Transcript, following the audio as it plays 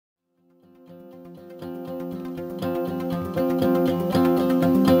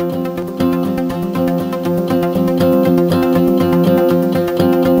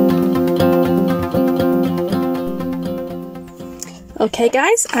Okay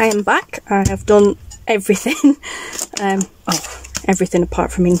guys, I am back. I have done everything. Everything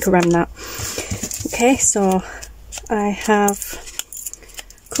apart from ink around that. Okay, so I have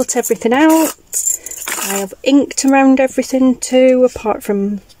cut everything out. I have inked around everything too, apart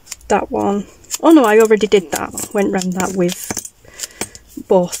from that one. Oh no, I already did that. Went round that with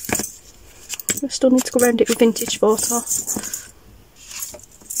both. I still need to go around it with Vintage Photo.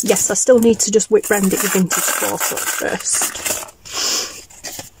 Yes, I still need to just whip round it with Vintage Photo first.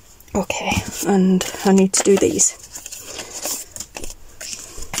 Okay, and I need to do these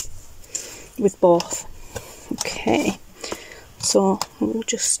with both. Okay, so we'll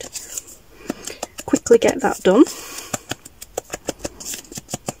just quickly get that done.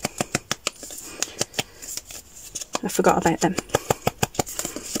 I forgot about them.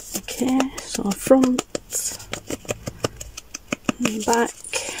 Okay, so front and back,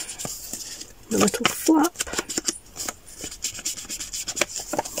 the little flap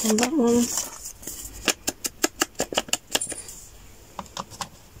on that one.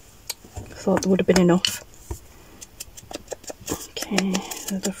 I thought there would have been enough. Okay,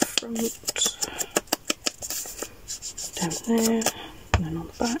 so the front down there, and then on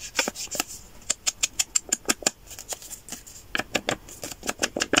the back.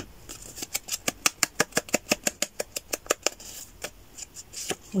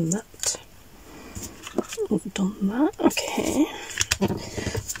 And that. We've done that. Okay.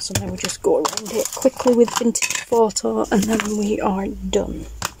 So now we just go around it quickly with Vintage Photo and then we are done.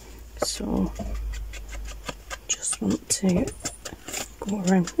 So just want to go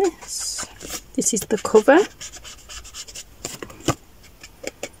around this. This is the cover.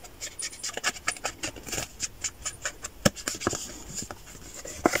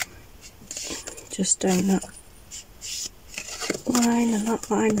 Just down that line and that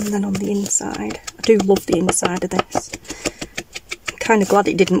line, and then on the inside. I do love the inside of this. I'm kind of glad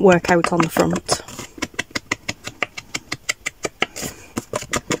it didn't work out on the front.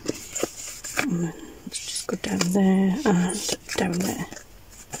 And then let's just go down there and down there.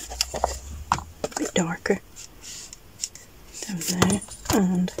 A bit darker. Down there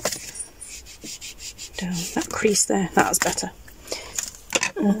and down that crease there. That's better.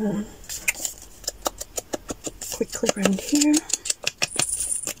 Quickly around here.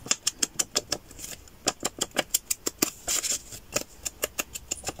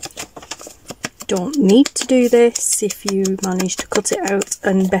 Don't need to do this if you manage to cut it out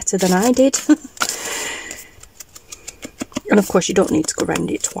and better than I did. And of course you don't need to go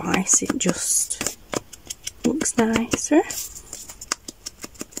around it twice, it just looks nicer.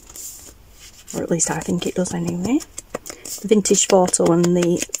 Or at least I think it does anyway. The Vintage Photo and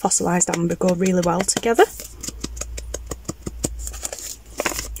the fossilised amber go really well together.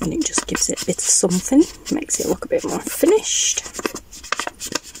 And it just gives it a bit of something, makes it look a bit more finished.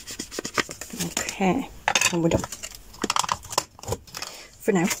 Okay, and we're done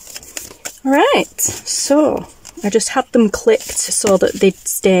for now. Alright, so I just had them clipped so that they'd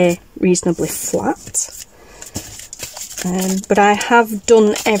stay reasonably flat. But I have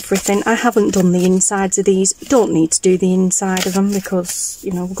done everything. I haven't done the insides of these. Don't need to do the inside of them because,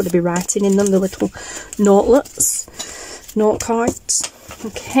 you know, we're going to be writing in them, the little notelets, note cards.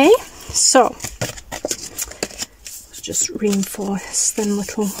 Okay, so let's just reinforce them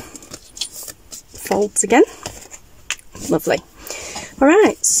little folds again. Lovely.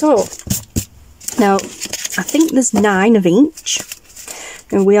 Alright, so now I think there's 9 of each,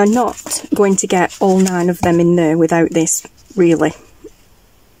 and we are not going to get all 9 of them in there without this really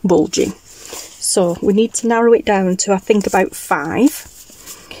bulging. So we need to narrow it down to I think about 5.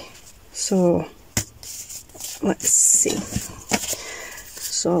 So let's see.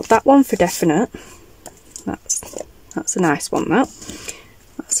 So that one for definite. That's a nice one.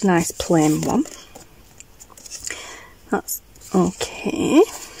 That's a nice plain one. That's okay.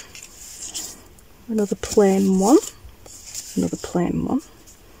 Another plain one. Another plain one.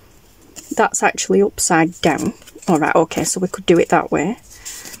 That's actually upside down. Alright, okay, so we could do it that way.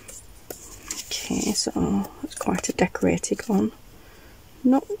 Okay, so that's quite a decorated one.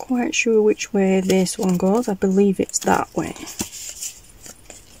 Not quite sure which way this one goes. I believe it's that way.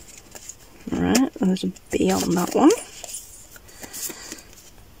 Alright, there's a bee on that one.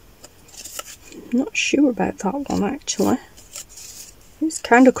 Not sure about that one actually. It's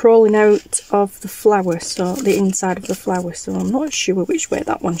kind of crawling out of the flower, so the inside of the flower, so I'm not sure which way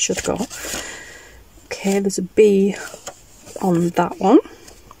that one should go. Okay, there's a bee on that one,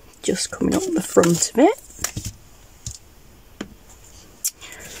 just coming up the front of it.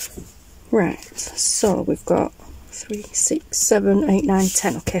 Right, so we've got 3, 6, 7, 8, 9,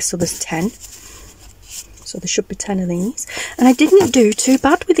 10. Okay, so there's 10. So there should be 10 of these. And I didn't do too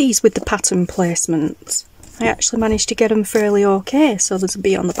bad with these with the pattern placements. I actually managed to get them fairly okay. So there's a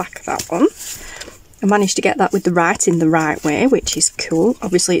bee on the back of that one. I managed to get that with the writing the right way, which is cool.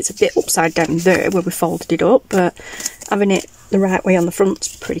 Obviously it's a bit upside down there where we folded it up, but having it the right way on the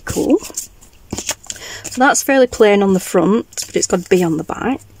front's pretty cool. So that's fairly plain on the front, but it's got a bee on the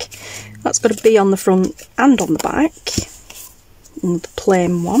back. That's got a bee on the front and on the back. And the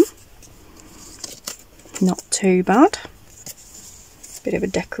plain one. Not too bad. Bit of a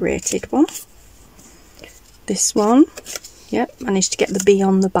decorated one. This one, yep, managed to get the bee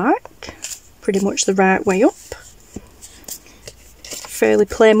on the back. Pretty much the right way up. Fairly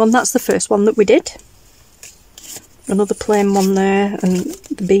plain one, that's the first one that we did. Another plain one there and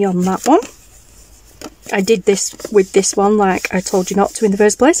the bee on that one. I did this with this one like I told you not to in the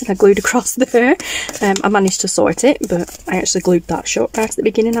first place, and I glued across there. I managed to sort it, but I actually glued that shut right at the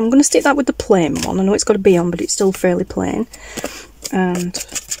beginning. I'm going to stick that with the plain one. I know it's got a bee on, but it's still fairly plain. And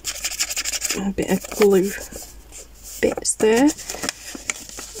a bit of glue bits there.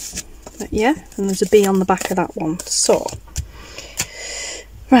 But yeah, and there's a bee on the back of that one. So,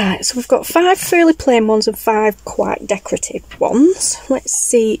 right, so we've got 5 fairly plain ones and 5 quite decorative ones. Let's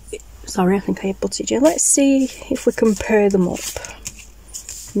see. Sorry, I think I butted you. Let's see if we can pair them up.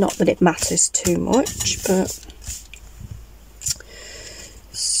 Not that it matters too much, but...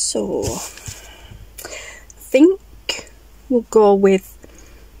 So, I think we'll go with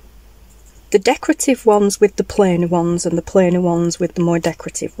the decorative ones with the plainer ones and the plainer ones with the more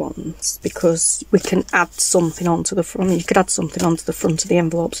decorative ones, because we can add something onto the front. You could add something onto the front of the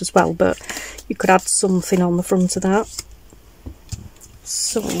envelopes as well, but you could add something on the front of that.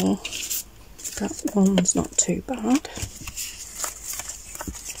 So that one's not too bad.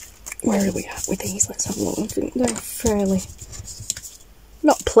 Where are we at with these? Let's have a look. I think they're fairly,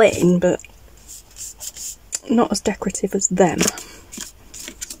 not plain, but not as decorative as them.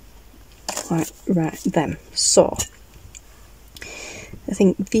 Right, them. So I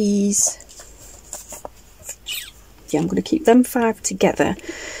think these, yeah, I'm going to keep them 5 together,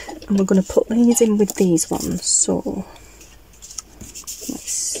 and we're going to put these in with these ones. So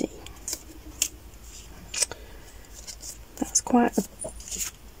let's see. That's quite a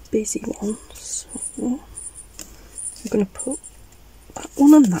busy one. So I'm going to put that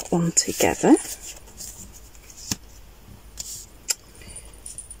one and that one together.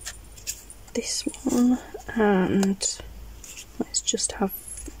 This one, and let's just have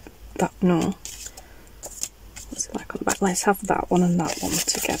that. No, what's it like on the back? Let's have that one and that one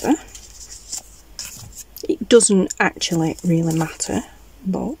together. It doesn't actually really matter,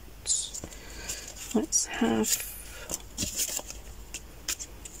 but let's have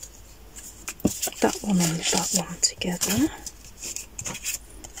that one and that one together.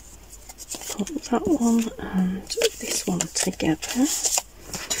 Put that one and this one together,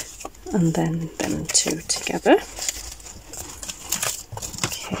 and then them 2 together.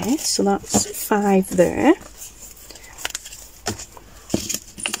 Okay, so that's 5 there.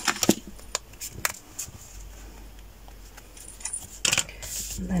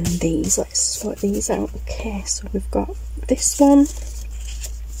 And then these, let's sort these out. Okay, so we've got this one.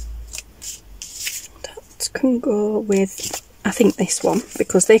 That can go with, I think, this one,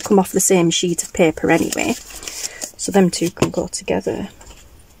 because they come off the same sheet of paper anyway. So them 2 can go together.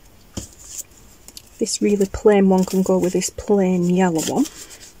 This really plain one can go with this plain yellow one.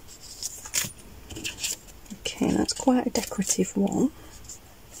 Okay, that's quite a decorative one.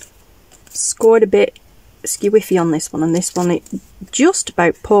 Scored a bit skew-iffy on this one, and this one it just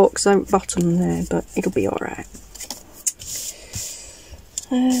about pokes out bottom there, but it'll be alright.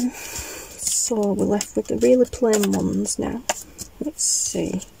 So we're left with the really plain ones now. Let's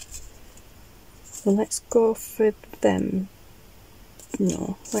see. So let's go for them.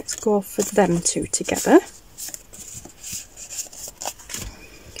 No, let's go for them 2 together.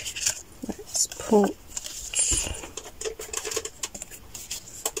 Let's put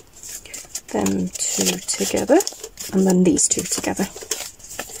them 2 together, and then these 2 together.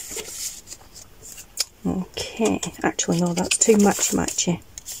 Okay, actually no, that's too matchy.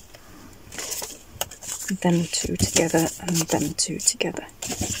 Them 2 together and them 2 together.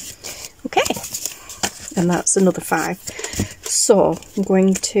 Okay, and that's another 5. So I'm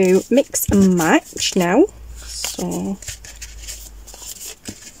going to mix and match now. So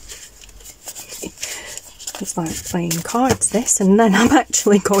it's like playing cards, this, and then I'm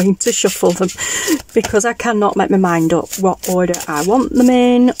actually going to shuffle them, because I cannot make my mind up what order I want them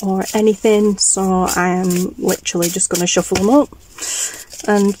in or anything. So I am literally just going to shuffle them up,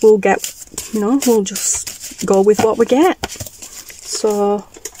 and we'll get, you know, we'll just go with what we get. So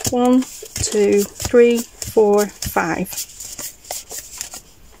 1, 2, 3, 4,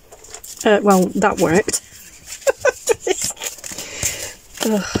 5. Well, that worked.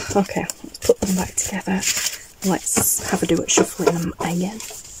 Ugh, okay, let's put them back together. Let's have a do at shuffling them again.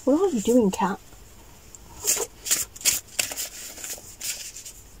 What are you doing, cat?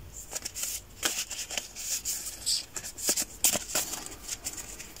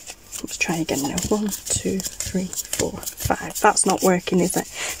 Let's try again now. 1, 2, 3, 4, 5. That's not working, is it?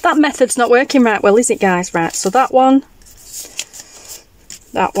 That method's not working right well, is it, guys? Right, so that one,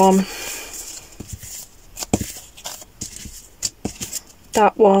 that one,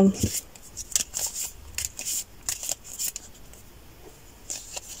 that one,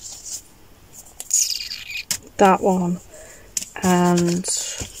 that one, and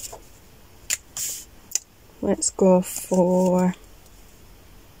let's go for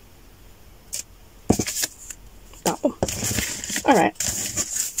that one. Alright,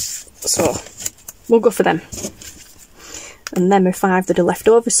 so we'll go for them. And then we 5 that are left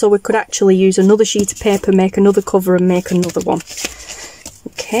over, so we could actually use another sheet of paper, make another cover and make another one.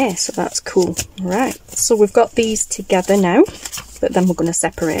 Okay, so that's cool. Right, so we've got these together now, but then we're going to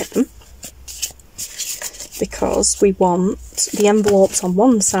separate them because we want the envelopes on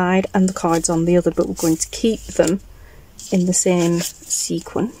one side and the cards on the other, but we're going to keep them in the same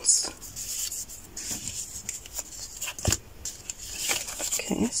sequence.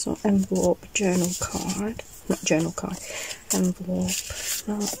 Okay, so envelope, journal card, not journal card, envelope,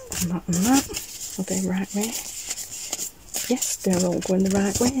 that and that and that. Are they right way? Yes, they're all going the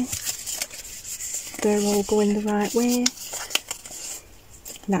right way. They're all going the right way.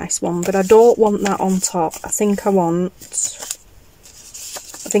 Nice one, but I don't want that on top. I think I want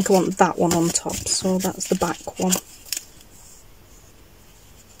that one on top, so that's the back one.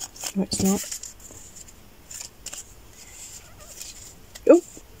 No, it's not. Oh,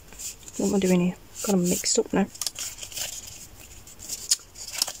 what am I doing here? Got them mixed up now.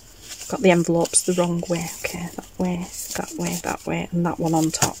 Got the envelopes the wrong way. Okay, that way, that way, that way, and that one on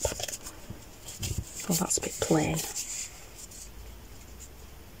top. Oh, that's a bit plain.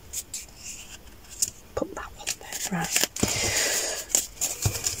 Put that one there. Right.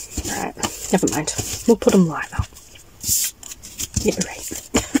 Right, never mind. We'll put them like that. Yeah, right.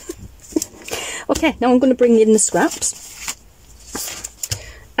 Okay, now I'm going to bring in the scraps.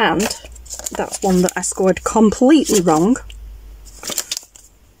 And that's one that I scored completely wrong.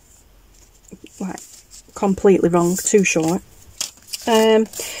 Right, completely wrong, too short.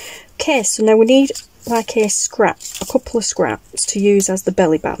 Okay, so now we need like a couple of scraps to use as the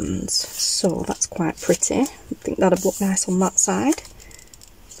belly bands. So that's quite pretty. I think that'd look nice on that side.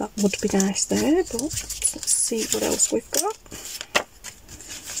 That would be nice there, but let's see what else we've got.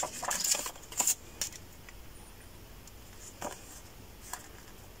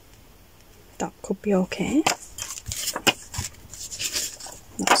 That could be okay.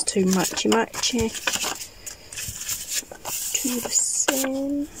 That's too matchy-matchy. Too the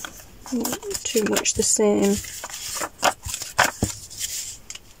same. Not too much the same.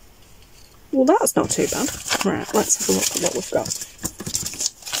 Well, that's not too bad. Right, let's have a look at what we've got.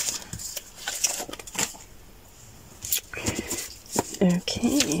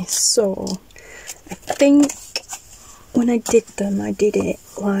 Okay, so I think when I did them, I did it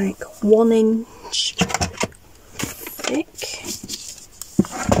like 1 inch thick.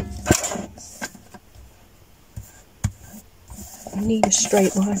 I need a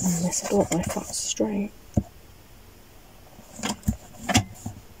straight line on this. I don't know if that's straight.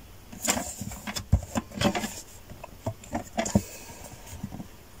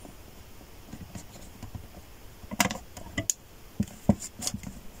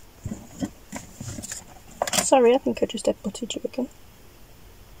 Sorry, I think I just headbutted you again.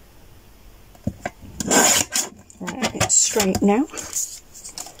 Right, it's straight now.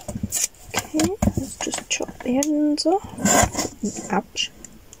 Okay, let's just chop the ends off. Ouch.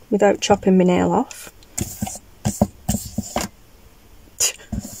 Without chopping my nail off.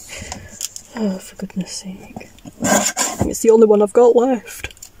 Oh, for goodness sake. It's the only one I've got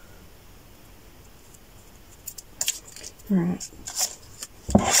left. Right.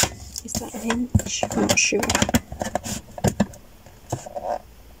 Is that an inch? I'm not sure.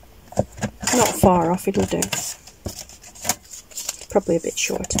 Not far off, it'll do. Probably a bit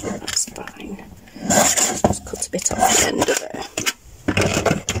shorter, but that's fine. Just cut a bit off the end of it.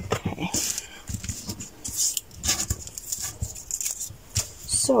 Okay.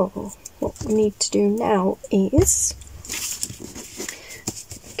 So, what we need to do now is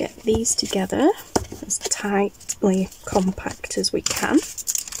get these together as tightly compact as we can.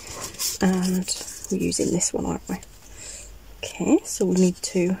 And we're using this one, aren't we? Okay, so we need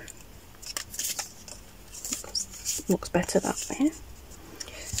to looks better that way.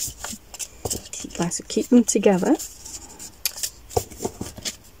 Nice to keep them together.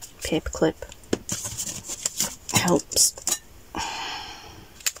 Paper clip helps.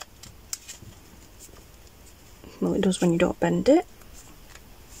 Well, it does when you don't bend it.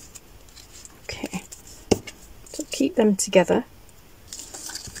 Okay, so keep them together,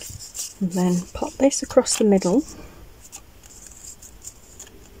 and then pop this across the middle,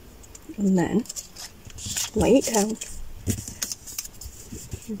 and then lay it down,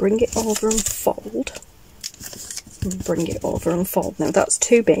 bring it over and fold, and bring it over and fold. Now that's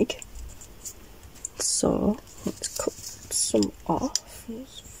too big, so let's cut some off.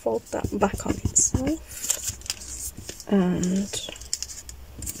 Let's fold that back on itself, and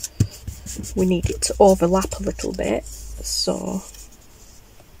we need it to overlap a little bit, so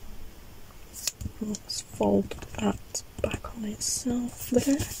let's fold that back on itself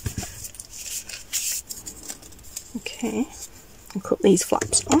there. Okay, and cut these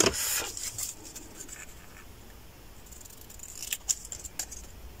flaps off.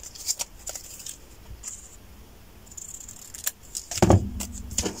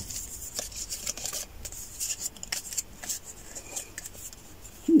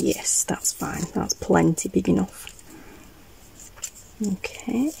 Yes, that's fine, that's plenty big enough.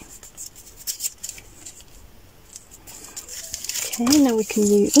 Okay. Okay, now we can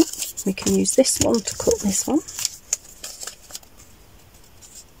use this one to cut this one.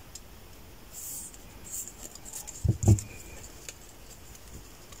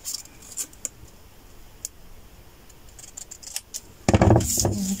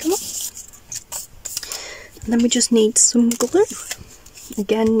 There we go. And then we just need some glue.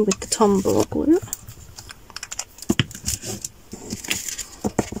 Again with the Tombow glue.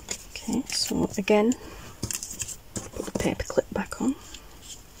 Okay, so again, put the paper clip back on.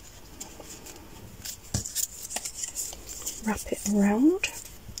 Wrap it around.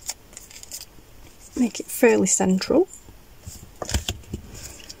 Make it fairly central.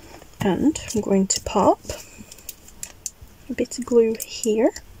 And I'm going to pop a bit of glue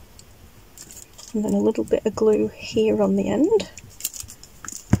here, and then a little bit of glue here on the end.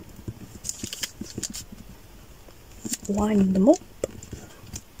 Line them up,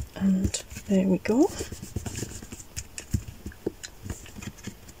 and there we go.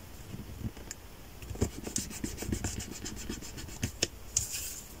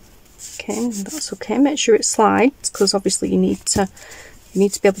 Okay, that's okay. Make sure it slides, because obviously you need to be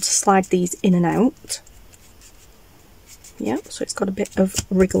able to slide these in and out. Yep, so it's got a bit of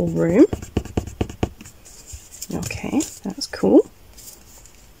wriggle room. Okay, that's cool.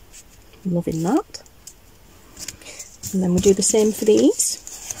 Loving that. And then we'll do the same for these.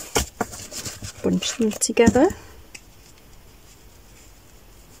 Bunch them together.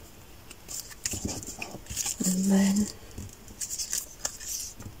 And then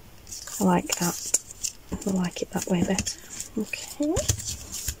I like that. I like it that way better. Okay.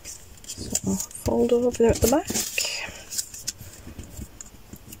 So fold over at the back.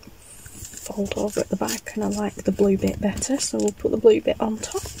 Fold over at the back, and I like the blue bit better, so we'll put the blue bit on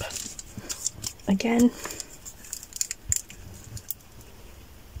top. Again,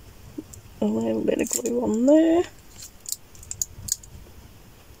 a little bit of glue on there,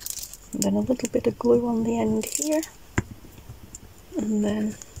 and then a little bit of glue on the end here, and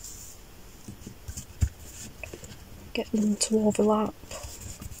then get them to overlap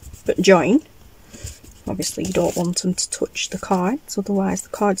but join. Obviously you don't want them to touch the cards, otherwise the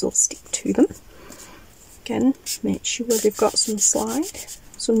cards will stick to them. Again, make sure they've got some slide,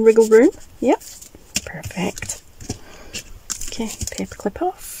 some wriggle room. Yep, perfect. Okay, paper clip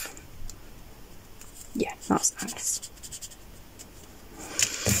off. Yeah, that's nice.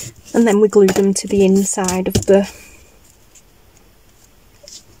 And then we glue them to the inside of the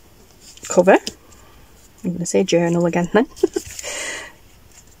cover. I'm going to say journal again then.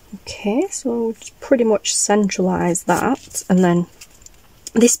 Okay, so we'll just pretty much centralise that, and then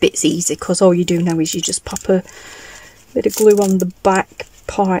this bit's easy because all you do now is you just pop a bit of glue on the back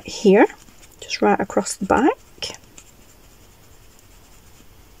part here, just right across the back.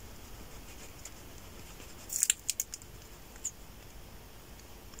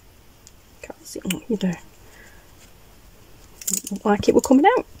 Can't see what you do. Look like it were coming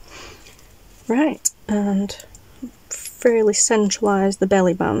out. Right, and fairly centralise the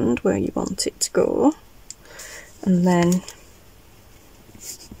belly band where you want it to go, and then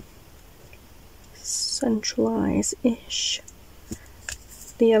centralise-ish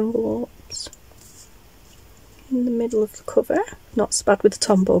the envelopes in the middle of the cover. Not so bad with the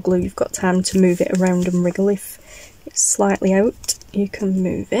Tombow glue, you've got time to move it around and wriggle. If it's slightly out, you can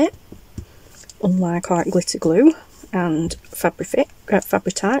move it, unlike art glitter glue. and Fabric or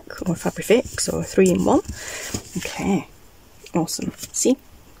Fabrifix, or 3-in-1. Okay, awesome. See,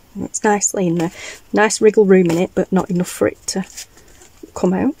 it's nicely in there. Nice wriggle room in it, but not enough for it to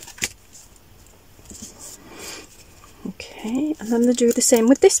come out. Okay, and then they do the same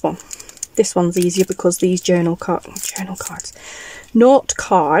with this one. This one's easier because these note cards,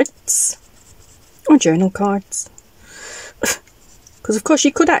 or journal cards. Because of course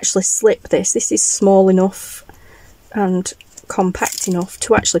you could actually slip this. This is small enough and compact enough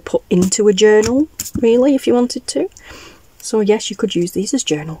to actually put into a journal, really, if you wanted to. So yes, you could use these as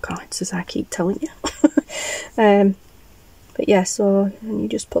journal cards, as I keep telling you. But yeah, so and you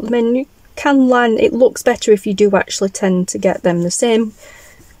just put them in. You can line, it looks better if you do actually tend to get them the same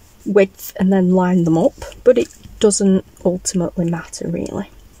width and then line them up, but it doesn't ultimately matter really,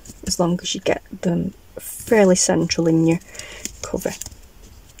 as long as you get them fairly central in your cover.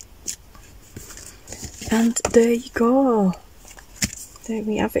 And there you go. There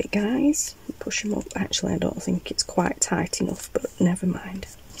we have it, guys. Push them up. Actually, I don't think it's quite tight enough, but never mind.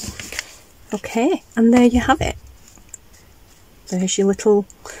 Okay, and there you have it. There's your little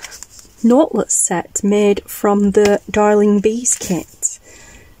Notelets set made from the Darling Bees kit.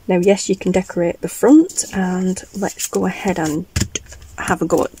 Now, yes, you can decorate the front, and let's go ahead and have a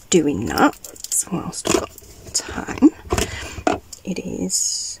go at doing that. So whilst I've got time, it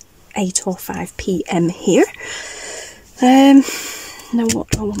is 8:05 PM here. Now what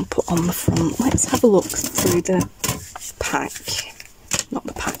do I want to put on the front? Let's have a look through the pack. Not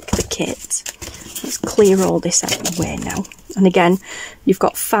the pack, the kit. Let's clear all this out of the way now. And again, you've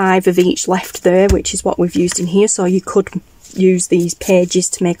got 5 of each left there, which is what we've used in here. So you could use these pages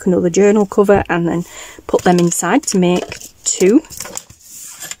to make another journal cover and then put them inside to make 2.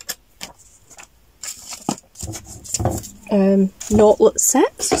 Notelets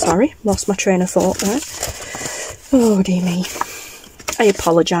set. Sorry, lost my train of thought there. Oh dear me. I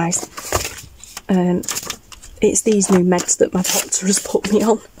apologise. It's these new meds that my doctor has put me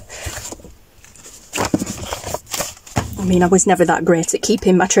on. I mean, I was never that great at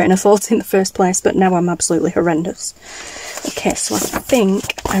keeping my train of thought in the first place, but now I'm absolutely horrendous. Okay, so I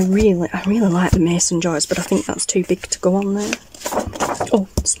think I really like the mason jars, but I think that's too big to go on there. Oh,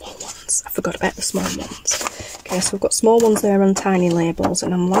 small ones. I forgot about the small ones. Okay, so we've got small ones there on tiny labels,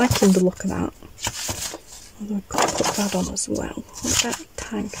 and I'm liking the look of that. I'm going to put that on as well. What about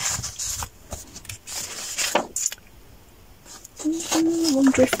tag? I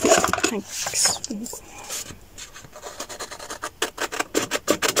wonder if the tags.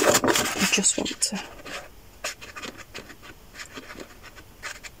 I just want to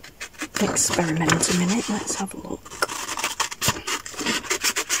experiment a minute. Let's have a look.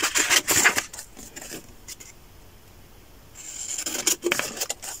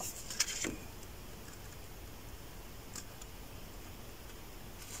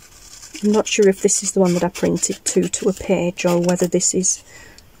 I'm not sure if this is the one that I printed to a page, or whether this is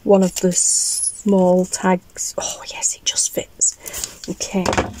one of the small tags. Oh yes, it just fits. Okay,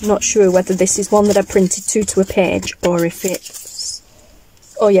 I'm not sure whether this is one that I printed to a page, or if it's...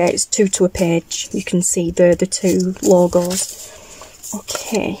 Oh yeah, it's to a page. You can see the 2 logos.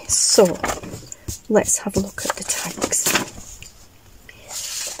 Okay, so let's have a look at the tags.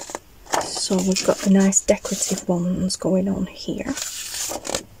 So we've got the nice decorative ones going on here.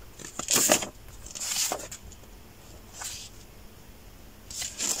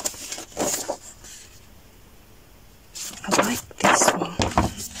 I like this one.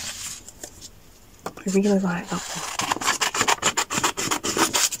 I really like that one.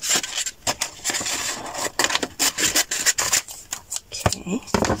 Okay.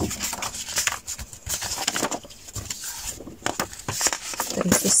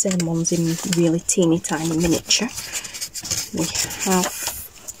 There's the same ones in really teeny tiny miniature. We have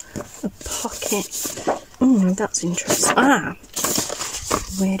a pocket. Oh, that's interesting. Ah!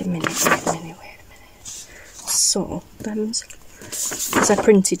 Wait a minute. So, them's, as I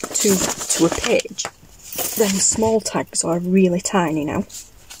printed to a page, them small tags are really tiny now.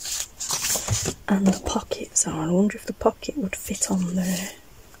 And the pockets are, I wonder if the pocket would fit on there.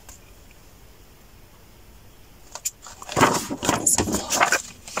 Let's have a look.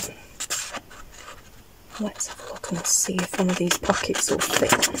 Let's have a look and see if one of these pockets will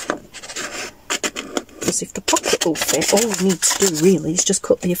fit. Because if the pocket will fit, all we need to do really is just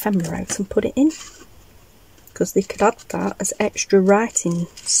cut the ephemera out and put it in. Because they could add that as extra writing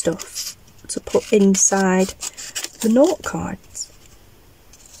stuff to put inside the note cards.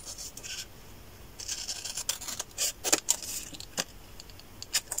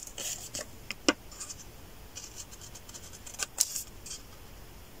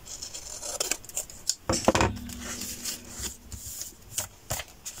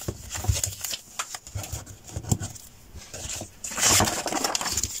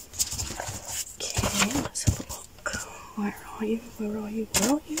 are you? Where are you?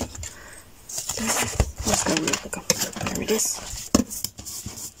 Where are you? Where's my ruler gone? There it is.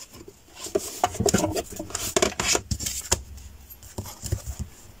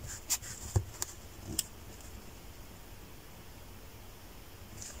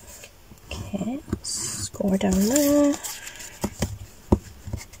 Okay, let's go down there.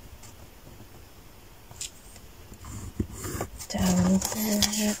 Down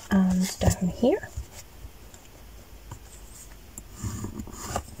there and down here.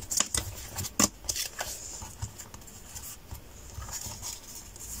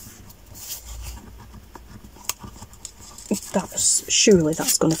 Surely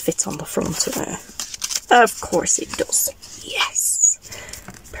that's going to fit on the front of there. Of course it does. Yes.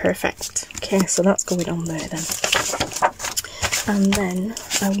 Perfect. Okay, so that's going on there then. And then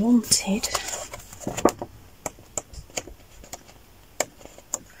I wanted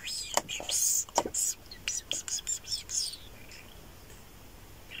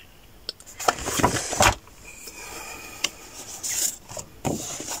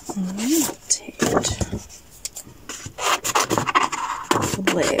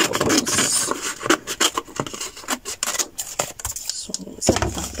labels. So let's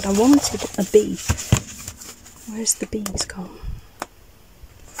have that. But I wanted a bee. Where's the bees gone?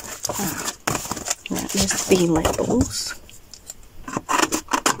 Ah, right, there's the bee labels.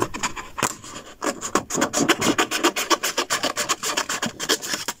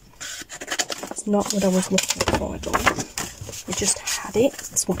 That's not what I was looking for though. I just had it.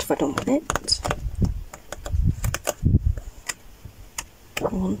 So what have I done with it? I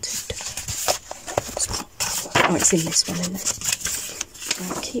wanted. Oh, it's in this one, isn't it?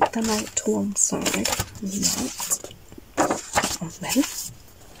 I'll keep them out to one side. Right. And then,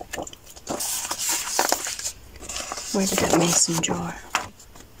 where did that mason jar?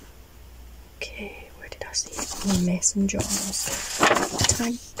 Okay, where did I see it? Oh, mason jars.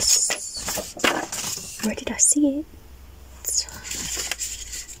 Tags. Where did I see it?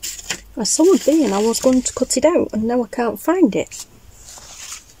 I saw a bee and I was going to cut it out, and now I can't find it.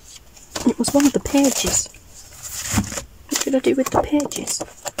 It was one of the pages. What did I do with the pages?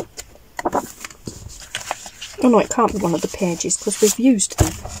 Oh no, it can't be one of the pages because we've used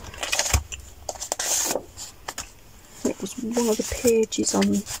them. It was one of the pages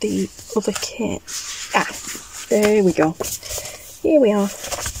on the other kit. Ah, there we go. Here we are.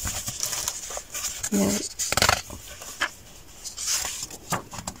 Yeah. Is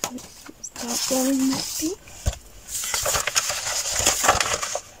that one maybe?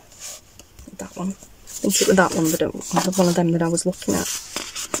 That one. I think it was that one, that one of them that I was looking at.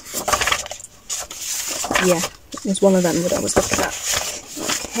 Yeah, it was one of them that I was looking at.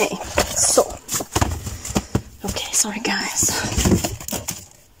 Okay, so. Okay, sorry guys.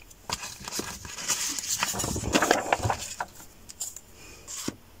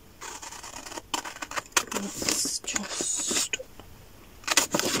 Let's just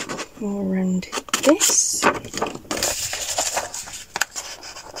go around this.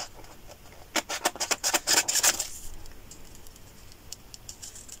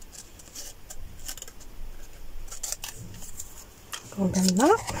 Go around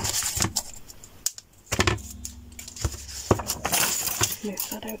that. Move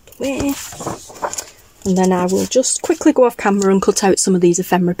that out the way. And then I will just quickly go off camera and cut out some of these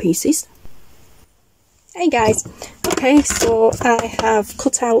ephemera pieces. Hey guys! Okay, so I have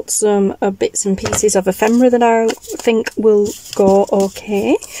cut out some bits and pieces of ephemera that I think will go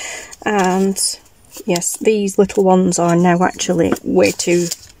okay. And yes, these little ones are now actually way too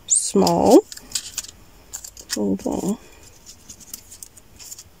small. Hold on.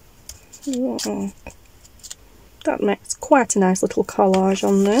 Oh, that makes quite a nice little collage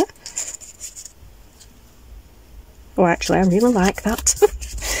on there. Oh, actually, I really like that.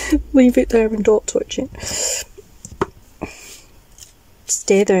 Leave it there and don't touch it.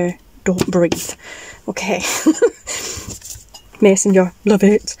 Stay there, don't breathe. Okay. Mason jar, love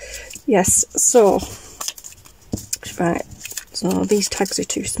it. Yes, so, right, so these tags are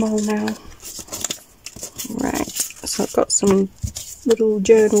too small now. Right, so I've got some little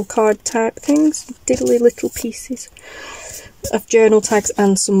journal card type things, diddly little pieces of journal tags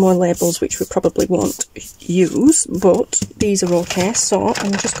and some more labels which we probably won't use, but these are okay. So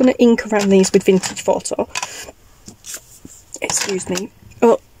I'm just going to ink around these with Vintage Photo. Excuse me.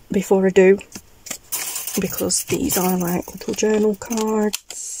 Oh, before I do, because these are like little journal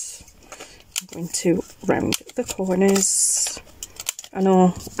cards, I'm going to round the corners. I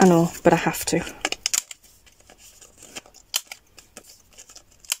know, but I have to.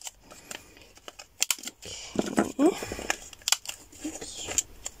 Okay.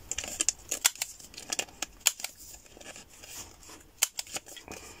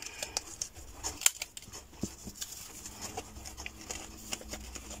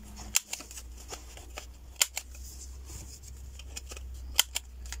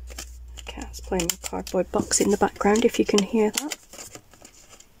 playing with cardboard box in the background if you can hear that.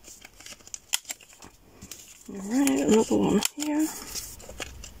 Alright, another one here.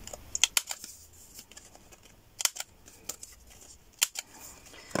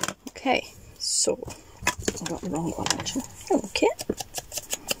 Okay, so I got the wrong one actually. Okay.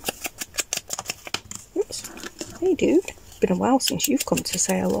 Oops. Hey dude, been a while since you've come to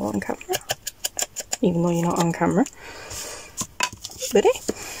say hello on camera. Even though you're not on camera. Buddy.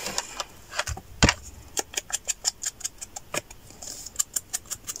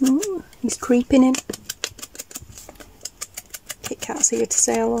 Oh, he's creeping in. Kit Cat's here to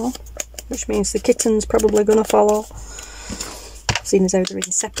say hello, which means the kitten's probably going to follow, seeing as how they're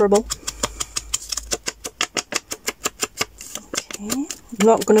inseparable. Okay, I'm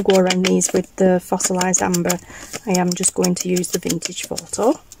not going to go around these with the fossilised amber, I am just going to use the vintage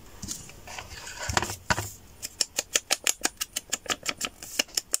photo.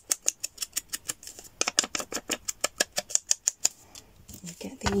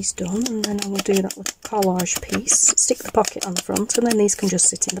 Get these done, and then I will do that little collage piece, stick the pocket on the front, and then these can just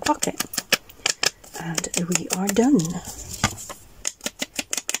sit in the pocket. And we are done.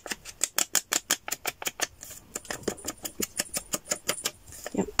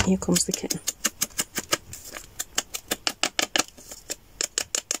 Yep, here comes the kitten.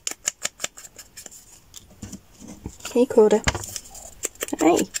 Hey Coda.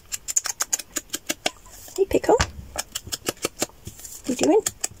 Hey. Hey Pickle. What are you doing?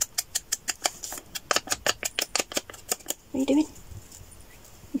 What are you doing?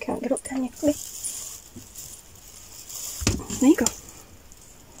 You can't get up, can you? Wait. There you go.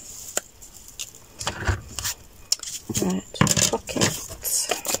 Right, pocket.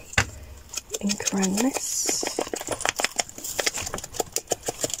 Ink around this.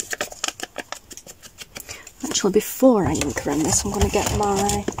 Actually, before I ink around this, I'm going to get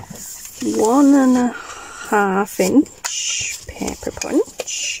my 1.5 inch paper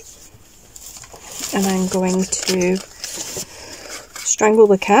punch, and I'm going to strangle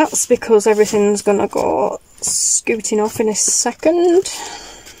the cats because everything's gonna go scooting off in a second.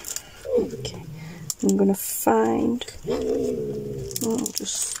 Okay, I'm gonna find, I'll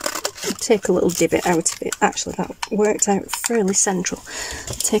just take a little divot out of it. Actually, that worked out fairly central.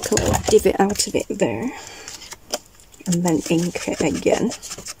 Take a little divot out of it there, and then ink it again.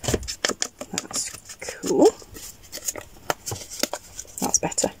 That's cool. That's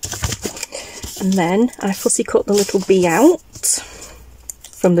better. And then I fussy cut the little bee out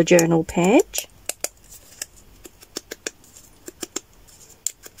from the journal page.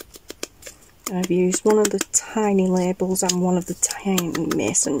 I've used one of the tiny labels and one of the tiny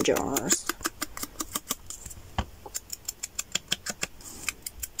mason jars.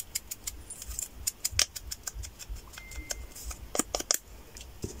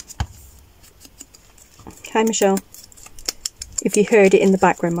 Hi Michelle. If you heard it in the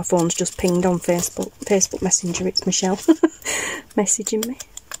background, my phone's just pinged on Facebook Messenger. It's Michelle messaging me.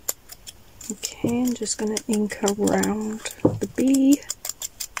 Okay, I'm just going to ink around the bee.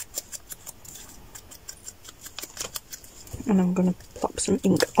 And I'm going to plop some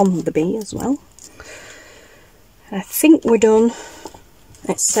ink on the bee as well. I think we're done,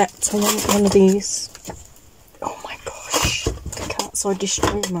 except I want one of these. Oh my gosh, the cats are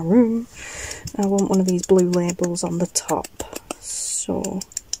destroying my room. I want one of these blue labels on the top. So,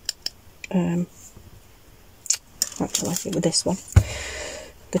 actually I think with this one,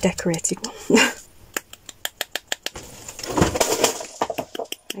 the decorated one.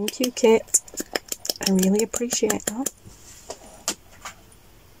 Thank you, Kit. I really appreciate that.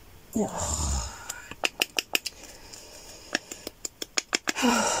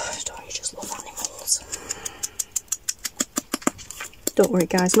 Don't you just love animals? Don't worry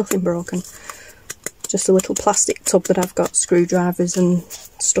guys, nothing broken. Just a little plastic tub that I've got screwdrivers and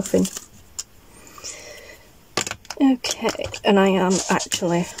stuff in. Okay, and I am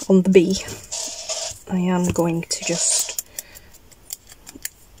actually on the bee. I am going to just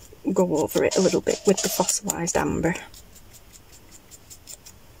go over it a little bit with the fossilised amber.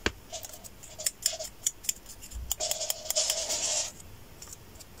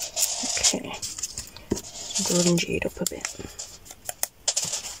 Okay, grunge it up a bit.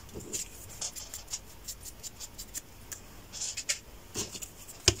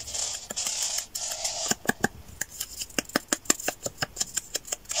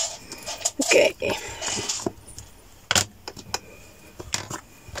 Okay.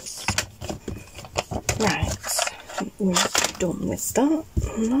 Right, we're done with that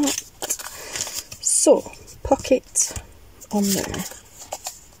and that. So, pocket on there.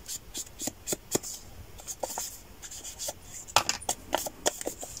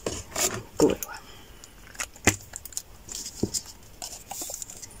 Glue.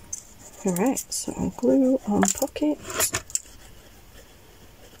 Alright, so glue on pocket.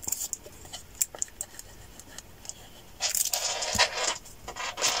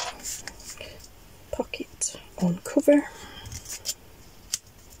 Pocket on cover.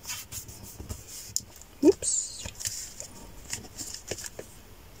 Oops.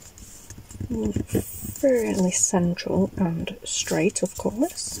 Fairly central and straight, of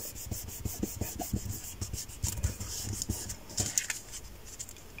course.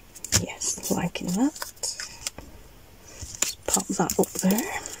 Yes, liking that. Just pop that up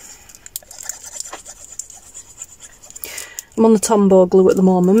there. I'm on the Tombow glue at the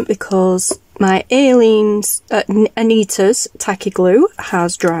moment because my Anita's tacky glue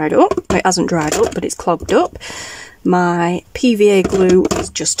has dried up. It hasn't dried up, but it's clogged up. My PVA glue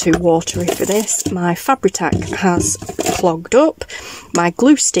is just too watery for this. My Fabri-Tac has clogged up. My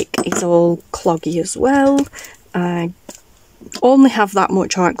glue stick is all cloggy as well. I only have that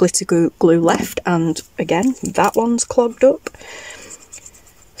much art glitter glue left, and again, that one's clogged up.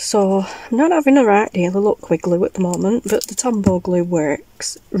 So I'm not having a right deal of luck with glue at the moment, but the Tombow glue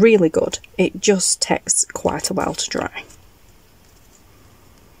works really good. It just takes quite a while to dry.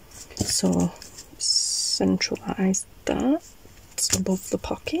 So centralise that above the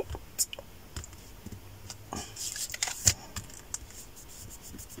pocket.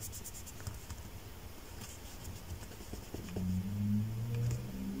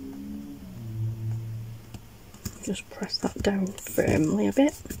 Just press that down firmly a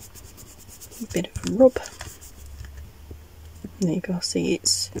bit. A bit of a rub. There you go, see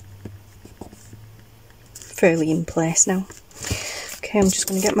it's fairly in place now. Okay, I'm just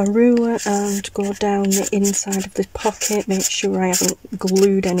going to get my ruler and go down the inside of the pocket, make sure I haven't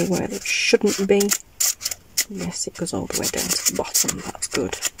glued anywhere that shouldn't be. Yes, it goes all the way down to the bottom, that's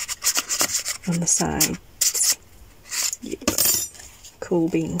good. On the sides. Yeah. Cool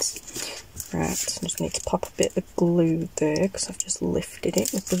beans. Right, I just need to pop a bit of glue there because I've just lifted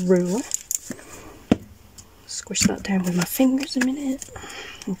it with the ruler. Squish that down with my fingers a minute.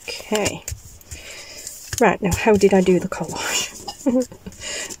 Okay. Right, now how did I do the collage?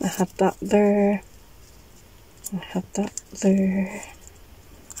 I had that there, I had that there,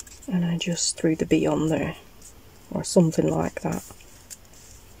 and I just threw the bee on there, or something like that.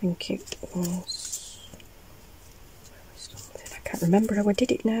 I think it was something, I can't remember how I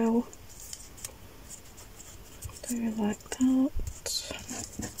did it now. There, like that.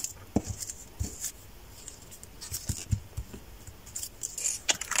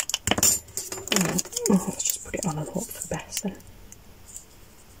 Let's just put it on and hope for the best then.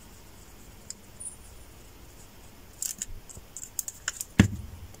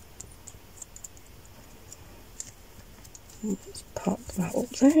 Let's pop that up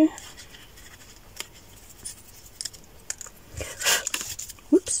there.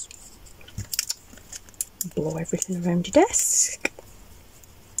 Whoops. Blow everything around your desk.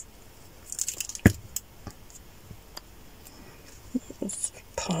 Let's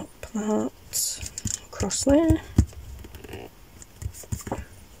pop that across there.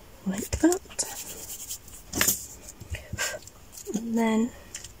 Like that. And then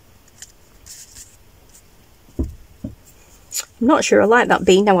I'm not sure I like that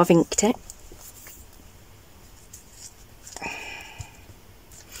bee now I've inked it.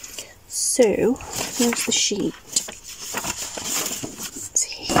 So, here's the sheet. It's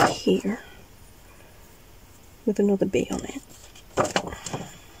here with another bee on it.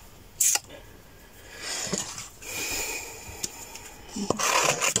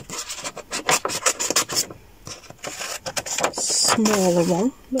 Smaller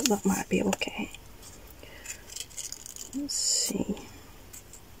one, but that might be okay. Let's see.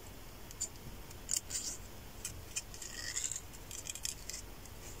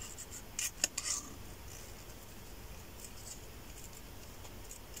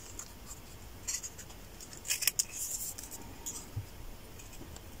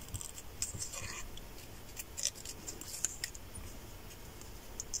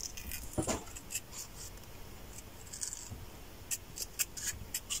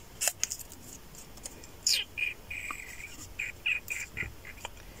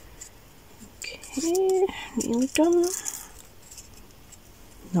 Nearly done.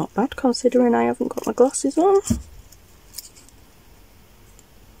 Not bad considering I haven't got my glasses on.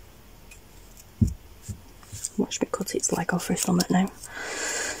 Watch me cut its leg off or something now.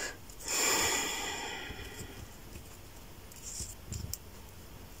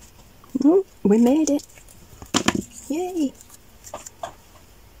 Oh, we made it. Yay.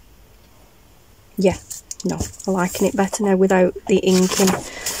 Yeah, no, I'm liking it better now without the inking.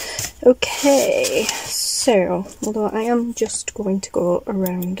 Okay, So, although I am just going to go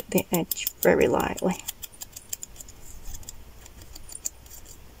around the edge very lightly.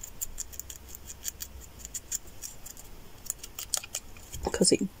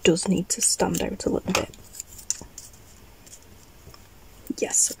 Because it does need to stand out a little bit.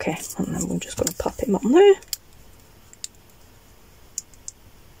 Yes, okay, and then we're just going to pop him on there.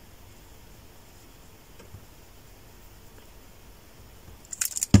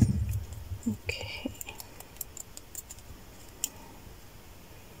 Okay.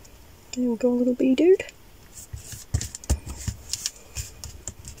 There we go, little bee dude.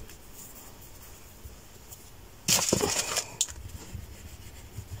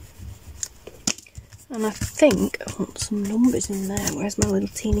 And I think I want some numbers in there. Where's my little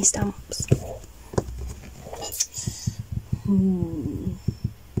teeny stamps?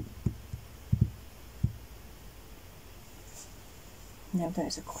 Now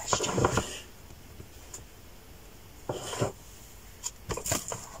there's a question.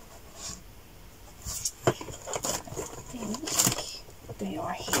 They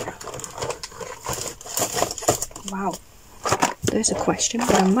are here. Wow. There's a question,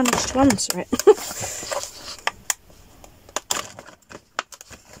 but I managed to answer it.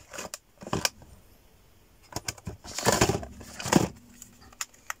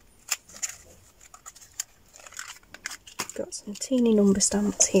 Got some teeny number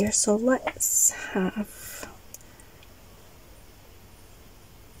stamps here, so let's have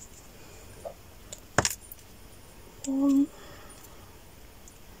 1,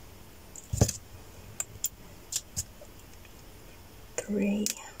 3,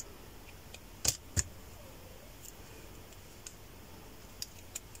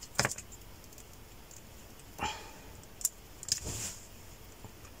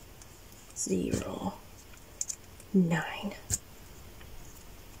 0, 9.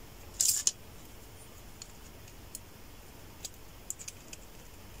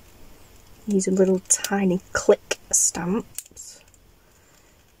 These are little tiny click stamps.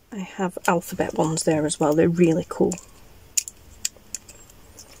 I have alphabet ones there as well, they're really cool.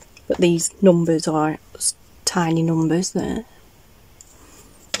 But these numbers are tiny numbers there.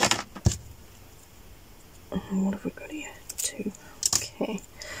 What have we got here? 2. Okay.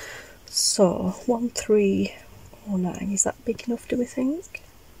 So 1, 3, or 9. Is that big enough, do we think?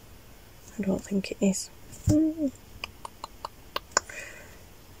 I don't think it is.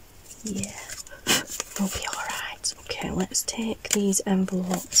 Yeah, we'll be alright. Okay, let's take these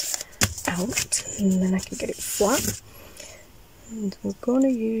envelopes out and then I can get it flat. And we're going to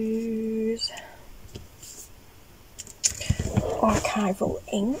use archival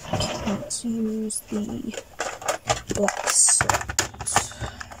ink. Let's use the black soot.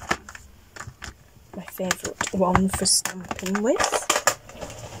 My favourite one for stamping with.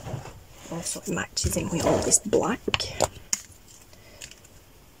 Also it matches in with all this black. Okay.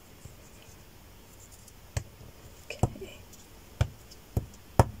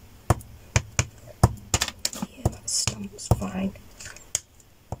 Yeah, that stamp's fine.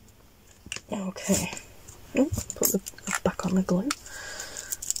 Okay. Oh, put the back on the glue.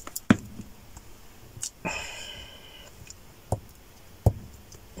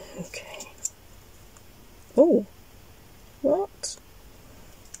 Okay. Oh, what?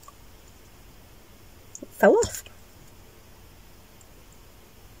 It fell off.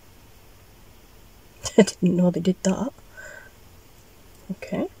 I didn't know they did that.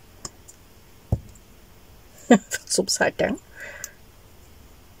 Okay. That's upside down.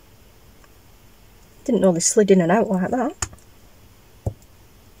 Didn't know they slid in and out like that.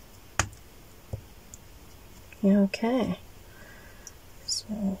 Yeah, okay.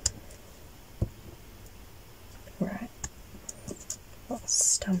 So, right. That's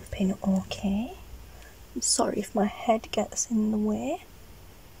stamping okay. I'm sorry if my head gets in the way.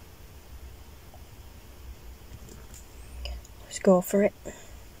 Let's go for it.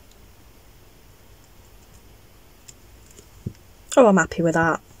 Oh, I'm happy with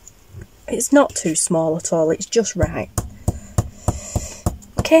that. It's not too small at all, it's just right.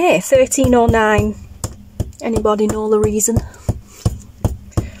 Okay, 1309. Anybody know the reason?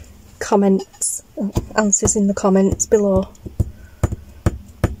 Comments, answers in the comments below.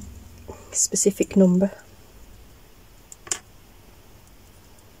 Specific number.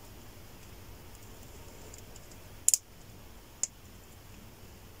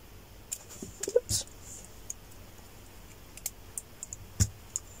 Oops.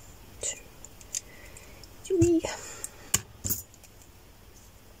 2, 3.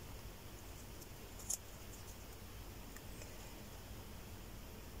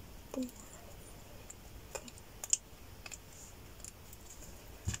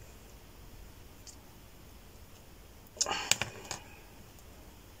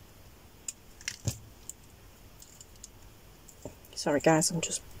 Sorry guys, I'm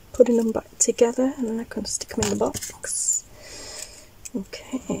just putting them back together and then I can stick them in the box.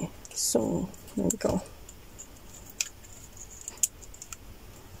 Okay, so there we go.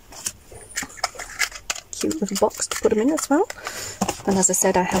 Cute little box to put them in as well. And as I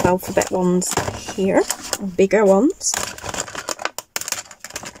said, I have alphabet ones here, bigger ones,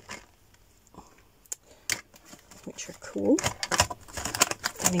 which are cool.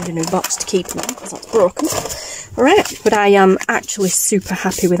 I need a new box to keep them in because that's broken. Alright, but I am actually super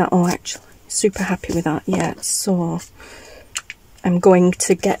happy with that. Oh, actually, super happy with that, yeah. So I'm going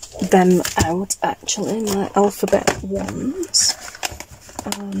to get them out, actually, my alphabet ones.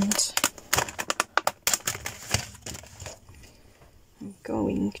 And I'm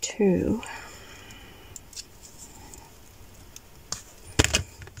going to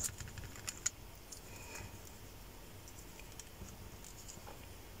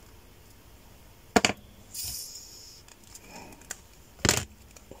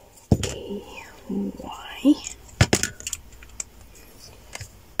Y.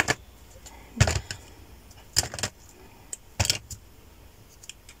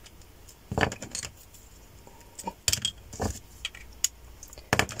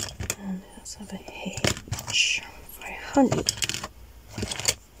 And let's have a H for honey.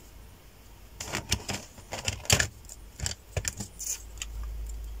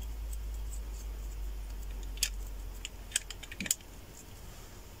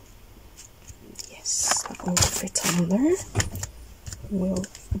 Will fit on there. Will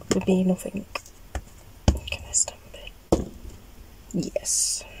there be nothing? Can I stamp it?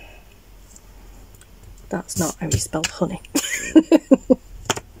 Yes. That's not how you spell honey.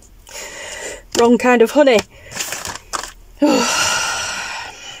 Wrong kind of honey.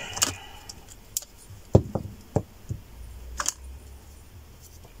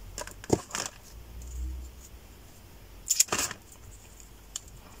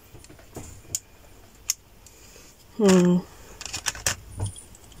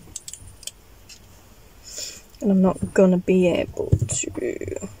 And I'm not gonna be able to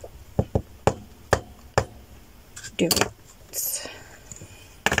do it.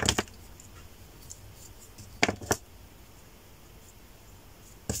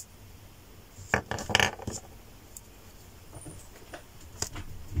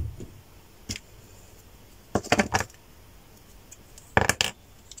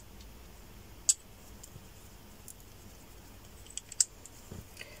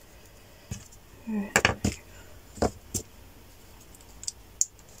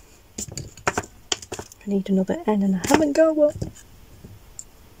 I need another N and I haven't got one.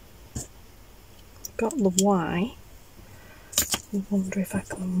 Got the Y. I wonder if I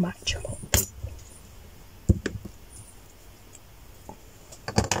can match them up.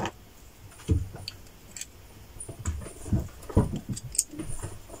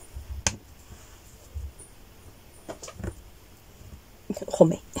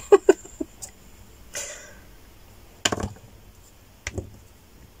 Hummy.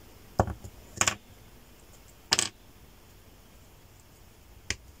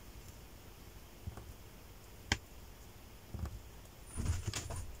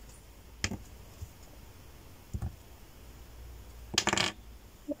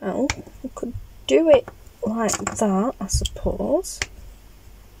 Well, we could do it like that, I suppose.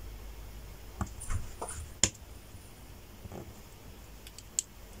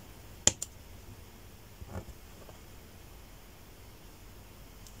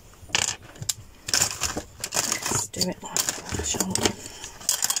 Let's do it like that, shall we?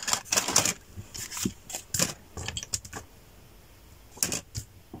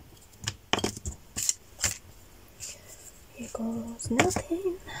 Here goes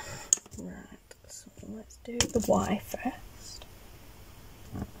nothing. Right, so let's do the Y first.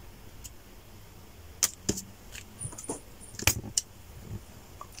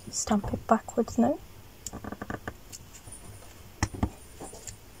 Stamp it backwards now.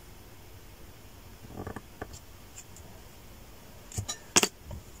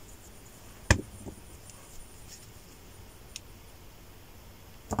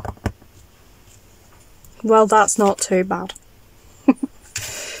 Well, that's not too bad.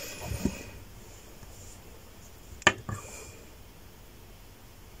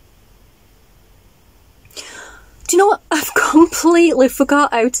 Do you know what? I've completely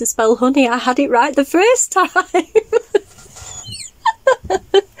forgot how to spell honey. I had it right the first time.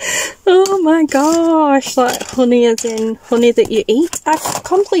 Oh my gosh, like honey as in honey that you eat. I've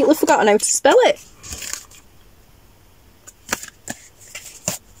completely forgotten how to spell it.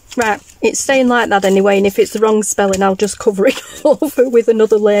 Right, it's staying like that anyway, and if it's the wrong spelling I'll just cover it over with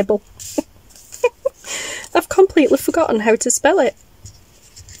another label. I've completely forgotten how to spell it.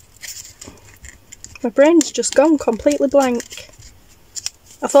 My brain's just gone completely blank.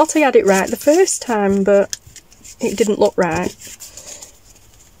 I thought I had it right the first time, but it didn't look right.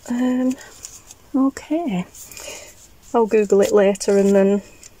 Okay. I'll Google it later, and then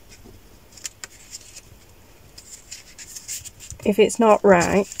if it's not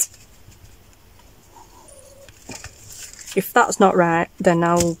right, if that's not right, then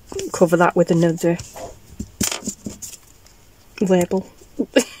I'll cover that with another label.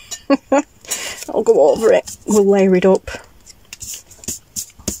 I'll go over it, we'll layer it up.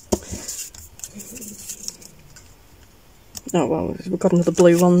 Oh well, we've got another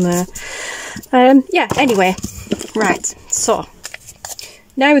blue one there. Yeah, anyway, right, so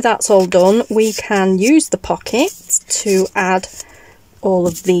now that's all done, we can use the pocket to add all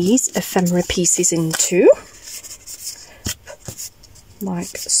of these ephemera pieces into, like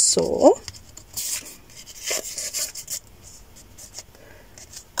so.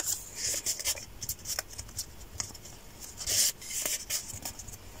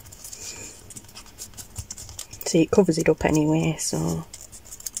 See, it covers it up anyway, so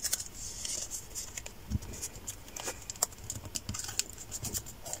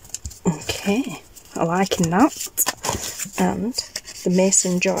okay, I'm liking that. And the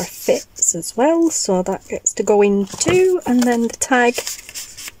mason jar fits as well, so that gets to go in too, and then the tag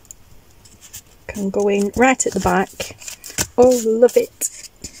can go in right at the back. Oh, love it.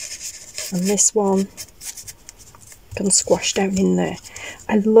 And this one can squash down in there.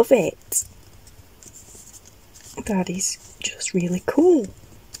 I love it. That is just really cool.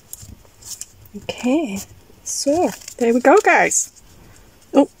 Okay, so there we go, guys.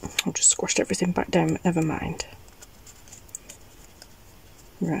 Oh, I've just squashed everything back down, but never mind.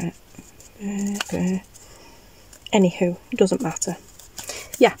 Right, there. Anywho, it doesn't matter.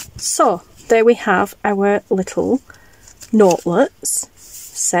 Yeah, so there we have our little Notelets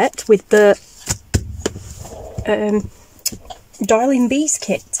set with the Darling Bees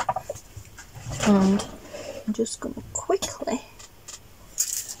kit. And I'm just going to quickly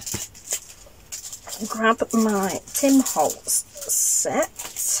grab my Tim Holtz set,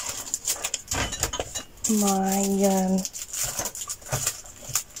 my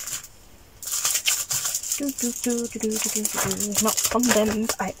not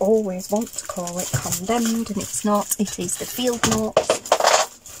condemned. I always want to call it condemned, and it's not. It is the Field Notes.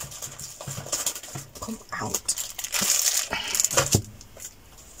 Come out.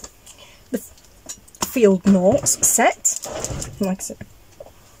 Field Notes set. Like I said,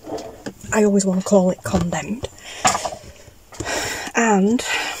 I always want to call it condemned. And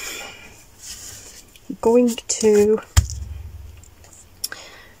I'm going to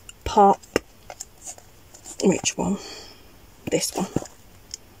pop, which one? This one.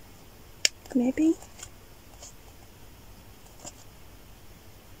 Maybe?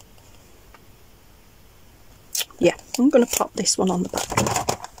 Yeah, I'm going to pop this one on the back.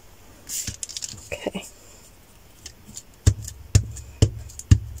 Okay.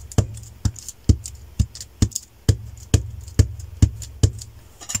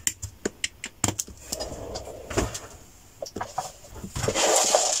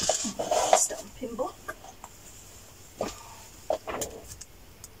 Stamping block.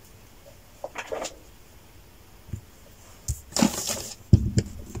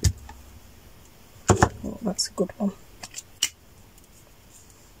 Oh, that's a good one.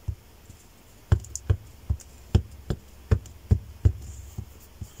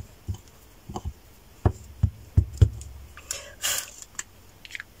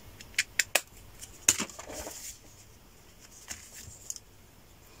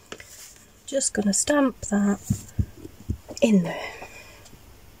 Just going to stamp that in there.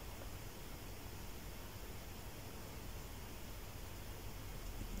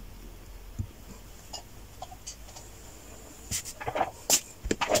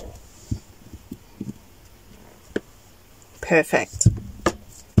 Perfect.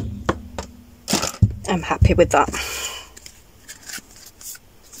 I'm happy with that.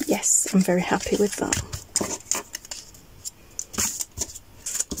 Yes, I'm very happy with that.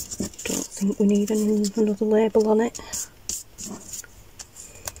 Don't think we need another label on it.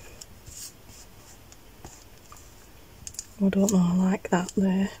 I don't know, I like that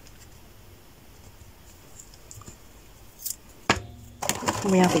there.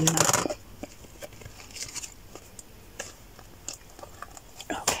 We having that.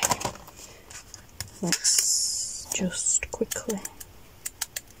 Okay. Let's just quickly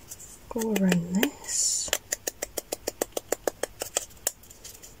go around this.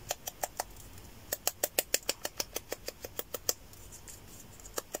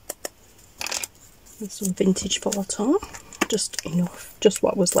 and some vintage photo, just enough, just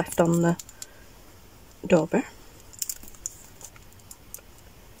what was left on the dauber.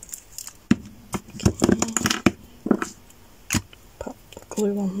 Okay. Pop the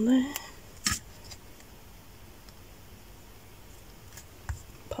glue on there.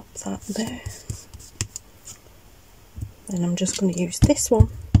 Pop that there. And I'm just going to use this one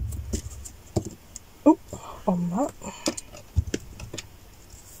on that.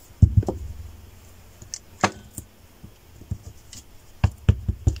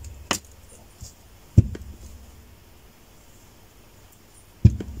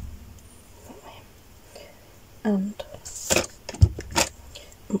 And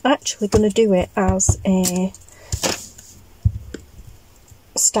I'm actually going to do it as a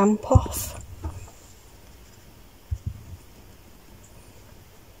stamp off.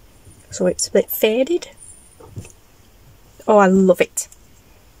 So it's a bit faded. Oh, I love it.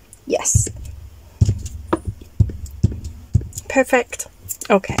 Yes. Perfect.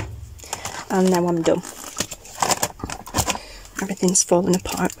 Okay. And now I'm done. Everything's falling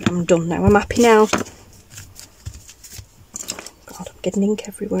apart, but I'm done now. I'm happy now. God, I'm getting ink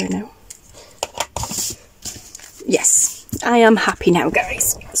everywhere now. Yes, I am happy now,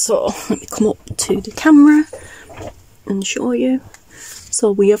 guys. So let me come up to the camera and show you.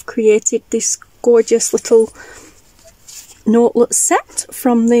 So we have created this gorgeous little Notelets set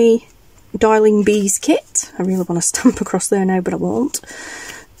from the Darling Bees kit. I really want to stamp across there now, but I won't.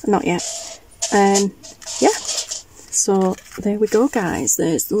 Not yet. Yeah, so there we go, guys.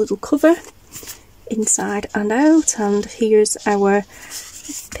 There's the little cover inside and out, and here's our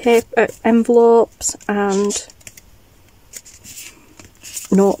paper envelopes and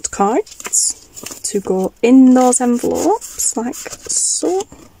note cards to go in those envelopes, like so.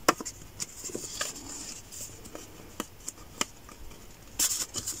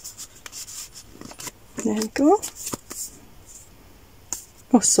 There we go.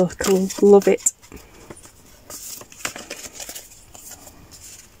 Oh, so cool. Love it.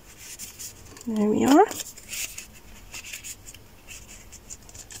 There we are.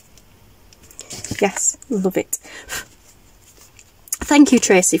 Yes, love it. Thank you,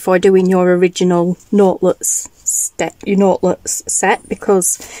 Tracie, for doing your original Notelets set,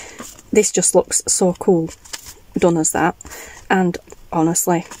 because this just looks so cool done as that. And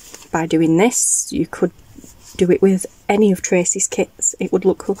honestly, by doing this, you could do it with any of Tracie's kits. It would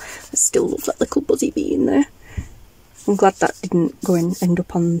look cool. I still love that little buzzy bee in there. I'm glad that didn't go and end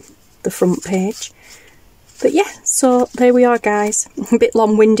up on the front page. But yeah, so there we are, guys. A bit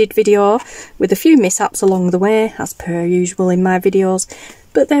long-winded video with a few mishaps along the way, as per usual in my videos.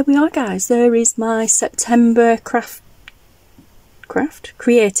 But there we are, guys. There is my September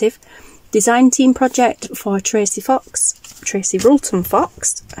creative design team project for Tracie Rulton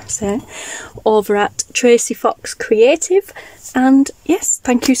Fox, I say, over at Tracie Fox Creative. And yes,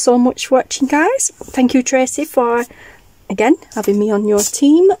 thank you so much for watching, guys. Thank you, Tracie, for again having me on your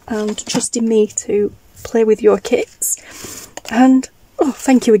team and trusting me to play with your kits. And oh,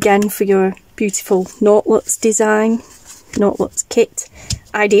 thank you again for your beautiful Notelets design, Notelets kit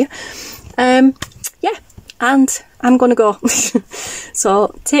idea. Yeah, and I'm gonna go.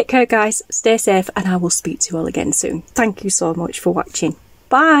 So take care, guys, stay safe, and I will speak to you all again soon. Thank you so much for watching.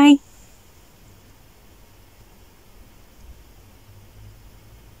 Bye.